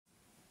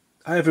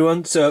Hi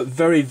everyone, so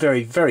very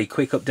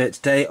quick update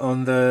today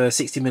on the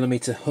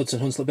 60mm Hudson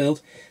Hunslet build.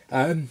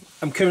 I'm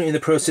currently in the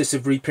process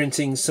of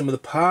reprinting some of the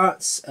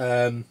parts.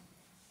 So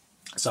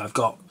I've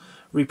got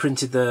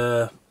reprinted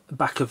the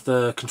back of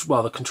the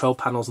control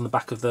panels on the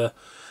back of the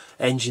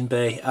engine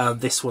bay.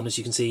 This one, as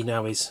you can see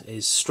now,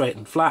 is straight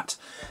and flat,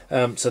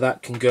 so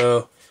that can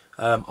go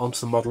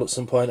onto the model at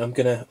some point. I'm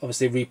going to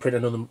obviously reprint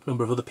a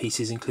number of other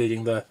pieces,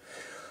 including the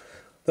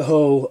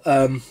whole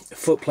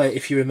footplate.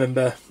 If you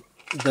remember,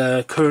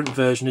 the current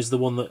version is the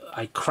one that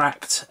I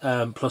cracked,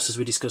 plus as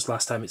we discussed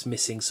last time, it's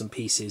missing some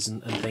pieces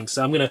and things.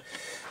 So I'm going to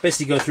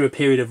basically go through a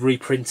period of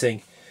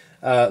reprinting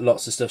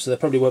lots of stuff, so there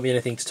probably won't be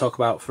anything to talk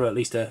about for at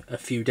least a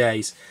few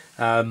days.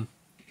 But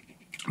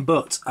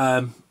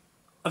I've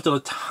done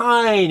a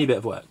tiny bit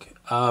of work.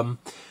 As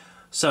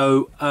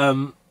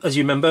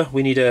you remember,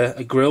 we need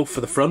a grille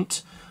for the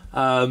front,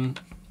 and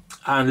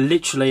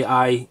literally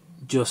I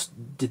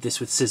just did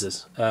this with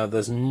scissors.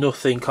 There's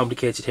nothing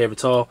complicated here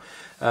at all.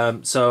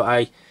 So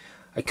I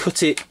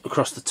cut it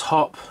across the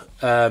top,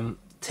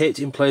 taped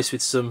it in place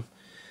with some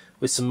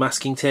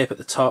masking tape at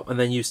the top, and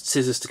then used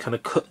scissors to kind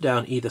of cut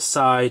down either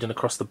side and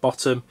across the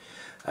bottom.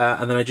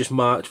 And then I just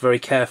marked very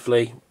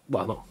carefully,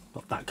 well,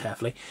 not that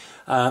carefully,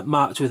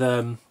 marked with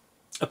a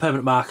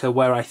permanent marker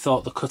where I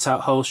thought the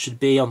cutout holes should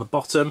be on the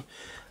bottom,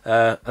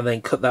 and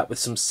then cut that with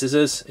some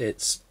scissors.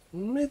 It's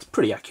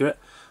pretty accurate.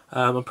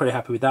 I'm pretty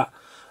happy with that.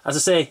 As I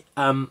say,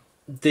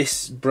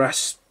 this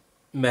brass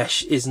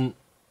mesh isn't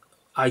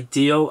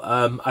ideal.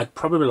 I'd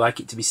probably like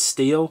it to be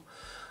steel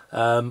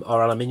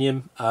or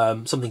aluminium,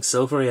 something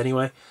silvery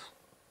anyway,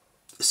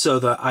 so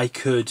that I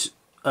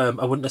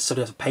wouldn't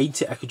necessarily have to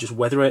paint it. I could just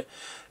weather it,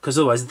 because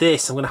otherwise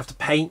this I'm going to have to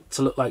paint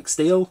to look like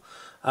steel,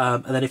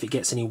 and then if it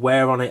gets any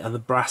wear on it and the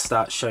brass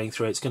starts showing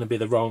through, it's going to be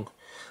the wrong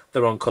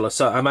colour.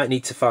 So I might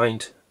need to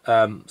find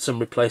some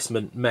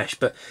replacement mesh,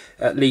 but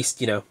at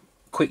least, you know,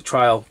 quick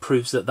trial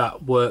proves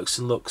that works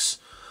and looks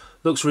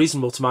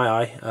reasonable to my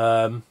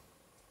eye.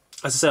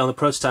 As I say, on the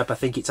prototype, I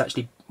think it's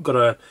actually got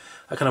a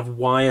kind of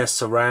wire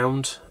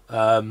surround,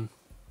 that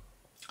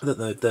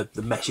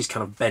the mesh is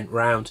kind of bent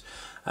round,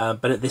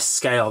 but at this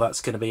scale that's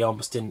going to be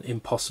almost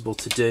impossible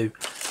to do.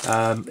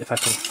 If I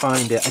can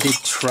find it,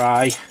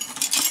 I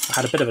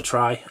had a bit of a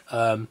try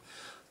to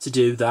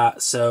do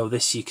that. So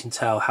this, you can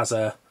tell, has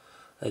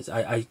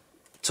I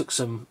took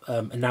some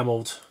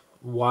enamelled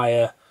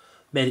wire,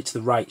 made it to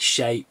the right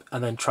shape,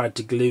 and then tried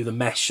to glue the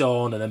mesh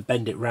on and then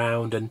bend it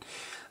round, and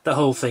the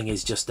whole thing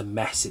is just a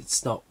mess.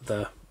 It's not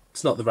the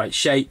right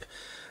shape.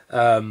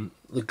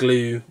 The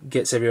glue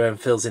gets everywhere and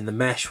fills in the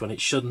mesh when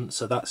it shouldn't,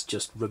 so that's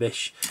just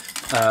rubbish.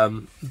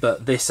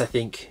 But this, I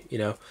think, you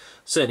know,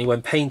 certainly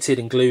when painted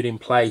and glued in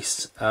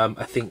place,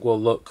 I think will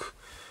look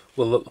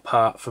the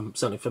part,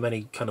 certainly from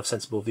any kind of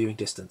sensible viewing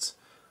distance.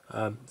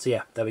 So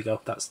yeah, there we go.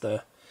 That's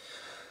the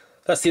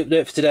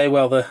update for today.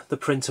 Well, the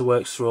printer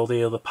works through all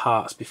the other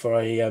parts before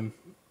I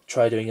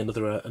try doing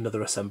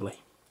another assembly.